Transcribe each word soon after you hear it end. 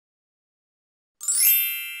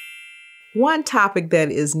One topic that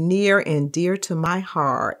is near and dear to my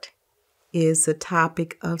heart is the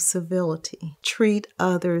topic of civility. Treat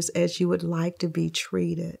others as you would like to be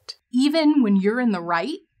treated. Even when you're in the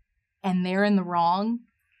right and they're in the wrong,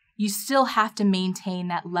 you still have to maintain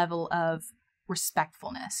that level of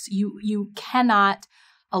respectfulness. You cannot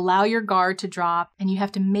allow your guard to drop, and you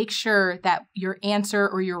have to make sure that your answer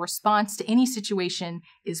or your response to any situation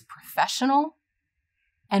is professional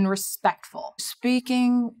and respectful.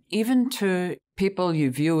 Speaking even to people you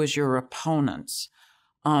view as your opponents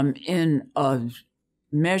in a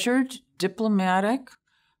measured, diplomatic,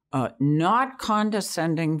 not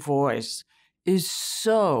condescending voice is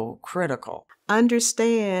so critical.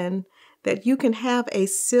 Understand that you can have a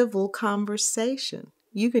civil conversation.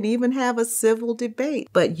 You can even have a civil debate,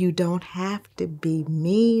 but you don't have to be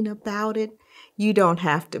mean about it. You don't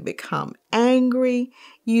have to become angry.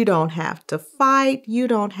 You don't have to fight. You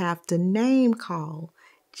don't have to name call.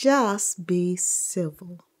 Just be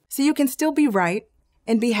civil. So you can still be right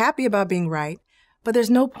and be happy about being right, but there's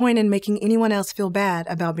no point in making anyone else feel bad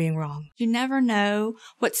about being wrong. You never know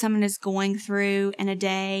what someone is going through in a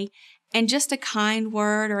day, and just a kind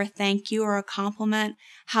word or a thank you or a compliment,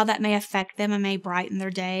 how that may affect them and may brighten their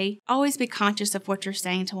day. Always be conscious of what you're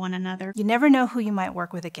saying to one another. You never know who you might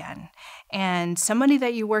work with again. And somebody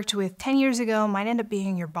that you worked with 10 years ago might end up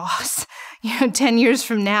being your boss, 10 years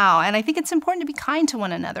from now. And I think it's important to be kind to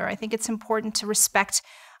one another. I think it's important to respect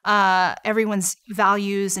everyone's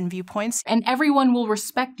values and viewpoints. And everyone will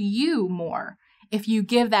respect you more if you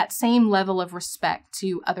give that same level of respect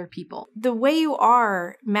to other people. The way you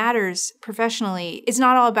are matters professionally. It's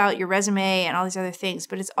not all about your resume and all these other things,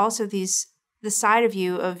 but it's also the side of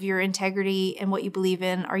you, of your integrity and what you believe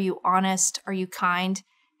in. Are you honest? Are you kind?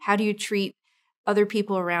 How do you treat other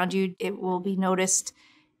people around you? It will be noticed.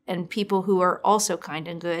 And people who are also kind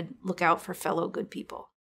and good, look out for fellow good people.